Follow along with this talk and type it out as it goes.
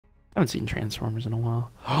I haven't seen Transformers in a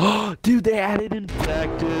while. Oh, dude, they added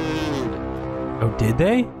Infected. Oh, did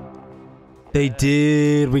they? They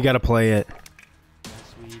did. We gotta play it.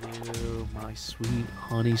 Yes, we do. My sweet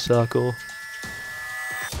honeysuckle.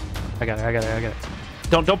 I got it.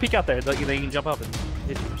 Don't peek out there. They can jump up and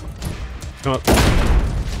hit you or something. Come up.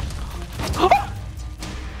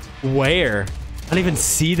 Where? I didn't even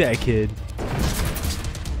see that kid.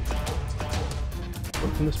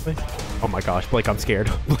 From this way? Oh my gosh, Blake, I'm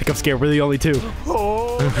scared. Blake, I'm scared. We're the only two.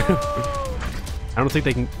 Oh! I don't think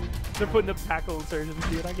they can. They're putting up tackle insurgents,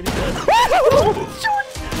 dude. I get it.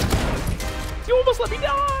 You almost let me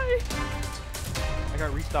die. I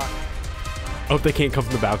got restocked. I hope they can't come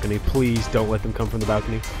from the balcony. Please don't let them come from the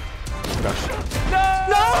balcony. Oh my gosh. No!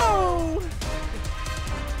 No!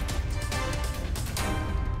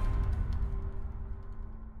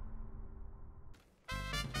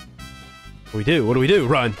 What do we do? What do we do?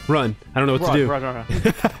 Run, run. I don't know what to do. Run.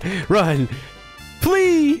 Run.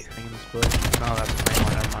 Flee! Hang in this bush. No, that's the main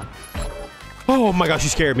one. Never mind. Oh my gosh, you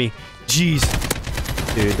scared me. Jeez.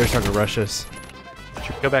 Dude, they're starting to rush us.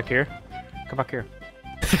 Go back here. Come back here.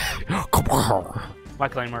 Come on. My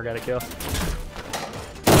Claymore got a kill.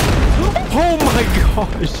 Oh my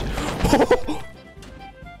gosh.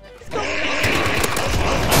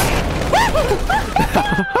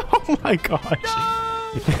 Oh my gosh.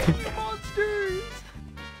 No! Monsters!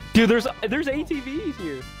 Dude, there's ATVs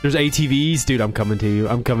here. There's ATVs? Dude, I'm coming to you.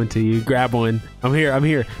 I'm coming to you. Grab one. I'm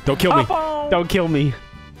here. Don't kill me. Don't kill me.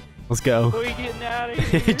 Let's go. Are we getting out of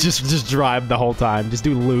here? just drive the whole time. Just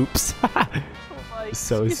do loops.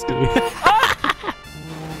 So stupid.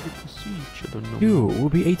 Dude, we'll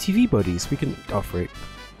be ATV buddies. We can off-rate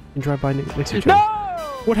and drive by next to each other.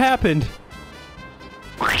 No! What happened?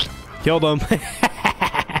 Killed him.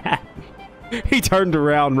 He turned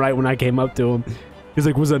around right when I came up to him. He's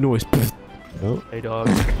like, "What's that noise?" Oh. Hey, dog.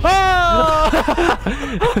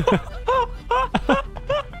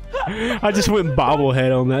 I just went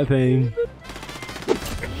bobblehead on that thing.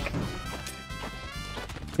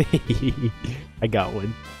 I got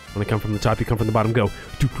one. When I come from the top, you come from the bottom. Go.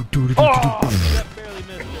 That barely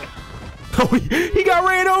missed it. Oh, he got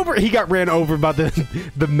ran over. He got ran over by the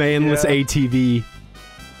manless ATV.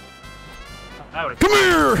 Come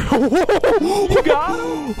here! You got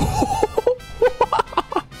him?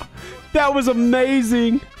 That was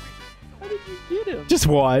amazing. How did you get him? Just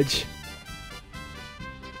watch.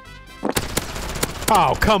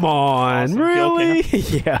 Oh, come on. Awesome. Really?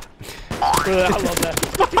 Yeah. I love that.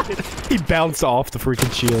 He bounced off the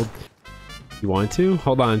freaking shield. You want to?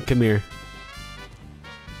 Hold on. Come here.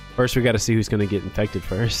 First, we got to see who's going to get infected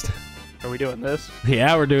first. Are we doing this?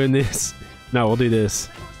 Yeah, we're doing this. No, we'll do this.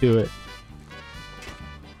 Do it.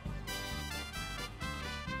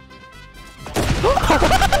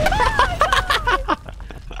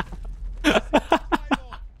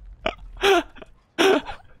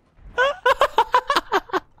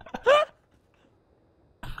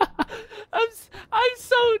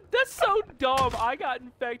 That's so dumb. I got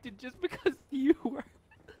infected just because you were.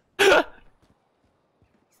 That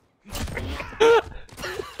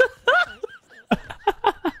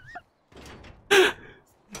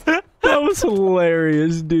was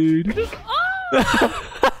hilarious, dude.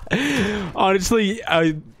 Honestly, I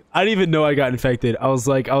didn't even know I got infected.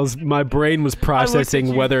 My brain was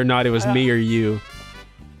processing whether or not it was me or you.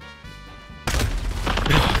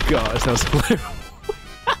 Oh, gosh, that was hilarious.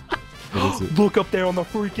 Look up there on the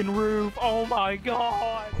freaking roof. Oh my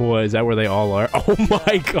god. What, is that where they all are? Oh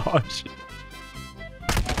my gosh.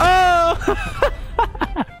 Oh!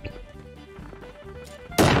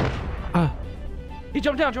 He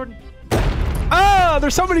jumped down, Jordan. Ah,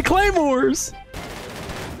 there's so many claymores.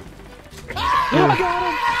 I got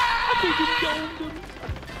him. I freaking domed him.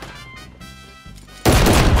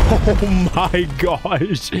 Oh my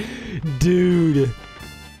gosh. Dude.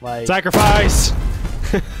 Like, Sacrifice.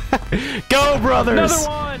 Go, brothers.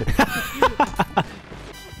 another one.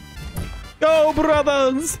 Go,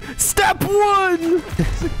 brothers. Step one.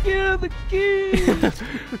 Secure the key.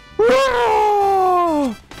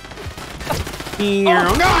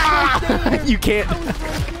 You can't.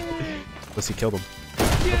 Unless he killed him.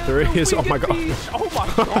 Yeah, There he is. Oh my god. Oh my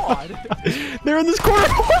god. They're in this corner.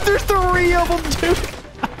 There's 3 of them, dude.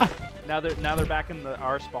 Now they're back in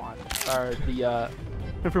our spawn. Or the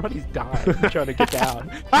everybody's dying trying to get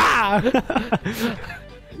down. Ah!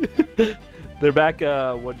 They're back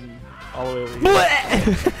all the way over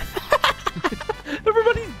here.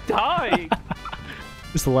 Everybody's dying.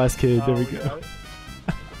 It's the last kid. There we go.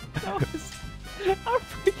 got it. That was,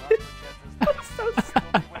 that was so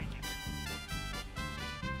sad.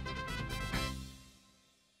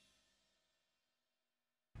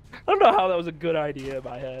 don't know how that was a good idea in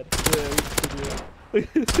my head.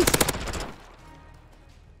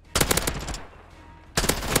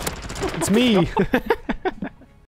 It's me.